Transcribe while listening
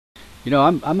You know,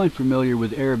 I'm unfamiliar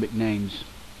with Arabic names.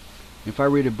 If I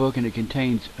read a book and it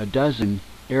contains a dozen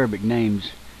Arabic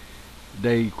names,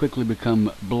 they quickly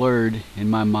become blurred in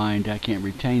my mind. I can't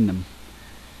retain them.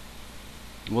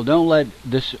 Well, don't let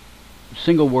this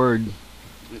single word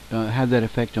have that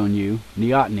effect on you.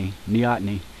 Neoteny,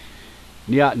 neoteny,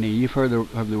 neoteny. You've heard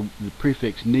of the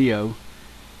prefix neo,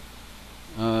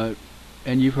 and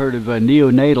you've heard of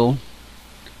neonatal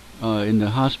in the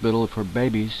hospital for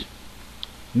babies,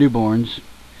 newborns.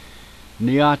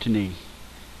 Neoteny.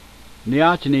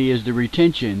 Neoteny is the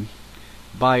retention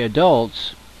by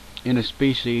adults in a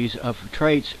species of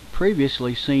traits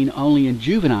previously seen only in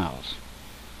juveniles,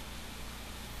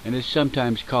 and it's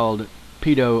sometimes called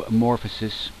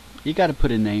pedomorphosis. You got to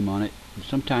put a name on it.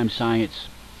 Sometimes science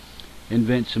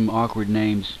invents some awkward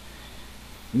names.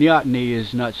 Neoteny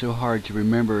is not so hard to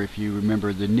remember if you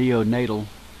remember the neonatal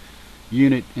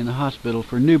unit in the hospital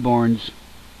for newborns.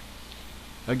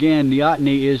 Again,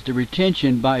 neoteny is the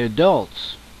retention by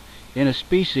adults in a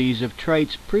species of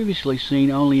traits previously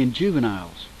seen only in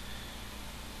juveniles.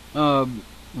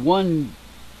 One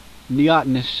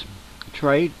neotenous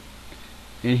trait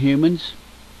in humans,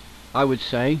 I would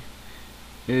say,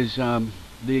 is the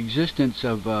existence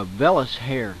of vellus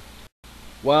hair.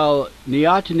 While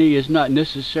neoteny is not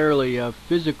necessarily a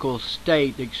physical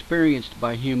state experienced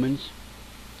by humans,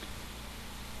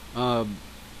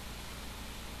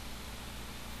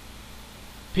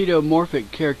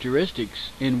 pedomorphic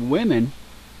characteristics in women,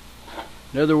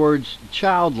 in other words,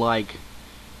 childlike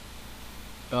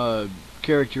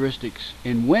characteristics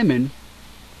in women,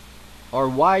 are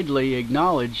widely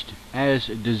acknowledged as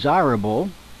desirable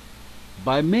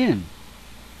by men.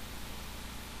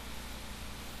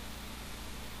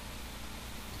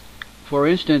 For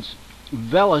instance,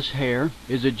 vellus hair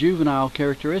is a juvenile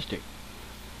characteristic.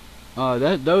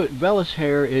 Vellus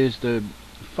hair is the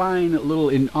fine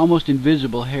little almost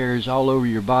invisible hairs all over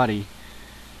your body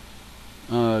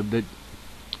that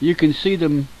you can see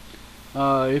them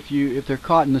if they're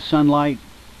caught in the sunlight.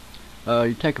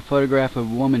 You take a photograph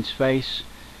of a woman's face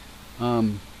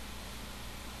with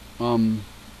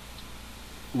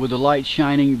the light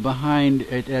shining behind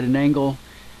at an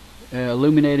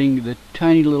illuminating the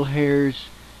tiny little hairs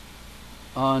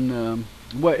on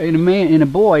what in a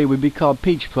boy would be called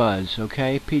peach fuzz.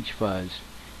 Okay, peach fuzz.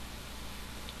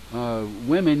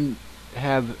 Women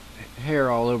have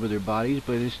hair all over their bodies,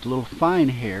 but it's little fine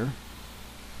hair.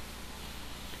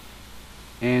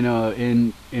 And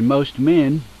in most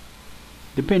men,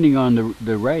 depending on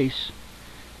the race,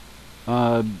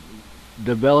 the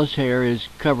vellus hair is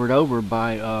covered over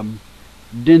by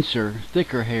denser,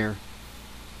 thicker hair.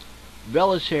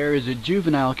 Vellus hair is a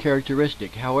juvenile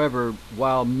characteristic. However,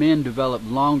 while men develop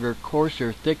longer,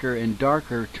 coarser, thicker, and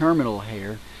darker terminal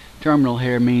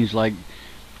hair means like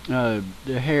the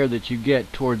hair that you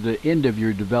get toward the end of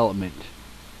your development,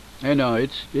 and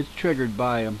it's triggered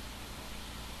by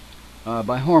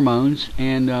hormones,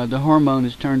 and the hormone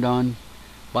is turned on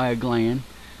by a gland.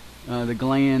 The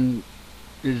gland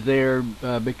is there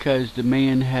because the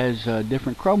man has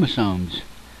different chromosomes.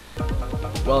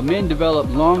 While men develop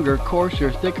longer,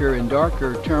 coarser, thicker, and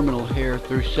darker terminal hair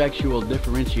through sexual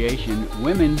differentiation,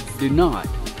 women do not,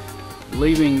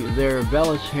 leaving their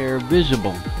vellus hair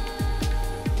visible.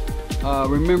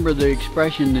 Remember the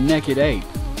expression, the naked ape.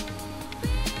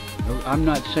 I'm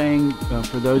not saying,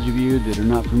 for those of you that are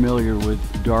not familiar with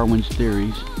Darwin's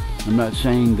theories, I'm not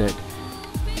saying that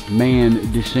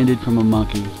man descended from a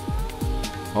monkey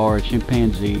or a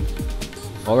chimpanzee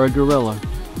or a gorilla,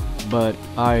 but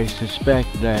I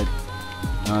suspect that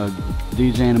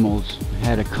these animals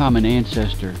had a common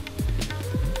ancestor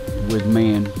with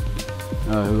man,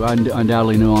 who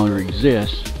undoubtedly no longer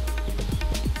exists,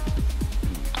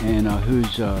 and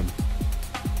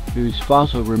whose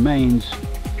fossil remains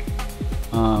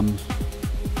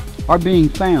are being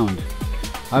found.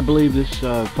 I believe this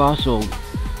fossil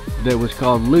that was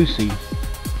called Lucy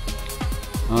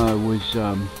was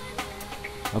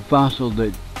a fossil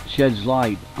that sheds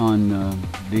light on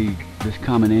this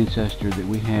common ancestor that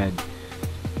we had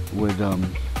with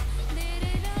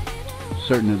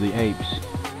certain of the apes.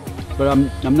 But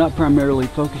I'm not primarily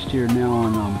focused here now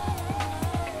on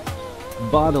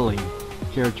bodily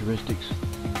characteristics.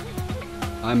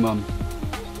 I'm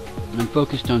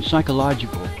focused on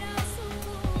psychological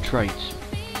traits.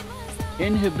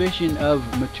 Inhibition of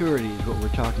maturity is what we're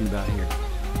talking about here.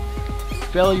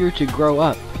 Failure to grow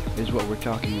up is what we're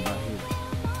talking about here.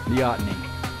 Neoteny.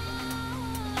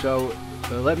 So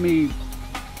let me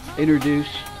introduce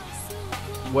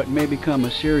what may become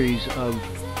a series of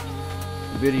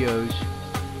videos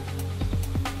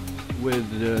with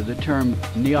the term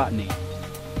neoteny.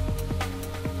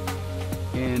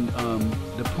 And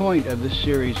the point of this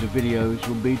series of videos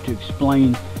will be to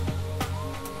explain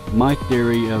my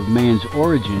theory of man's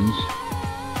origins,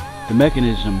 the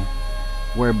mechanism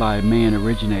whereby man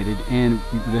originated, and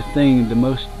the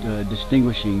most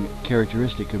distinguishing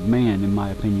characteristic of man, in my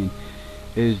opinion,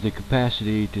 is the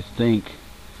capacity to think.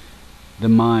 The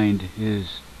mind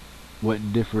is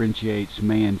what differentiates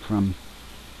man from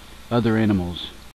other animals.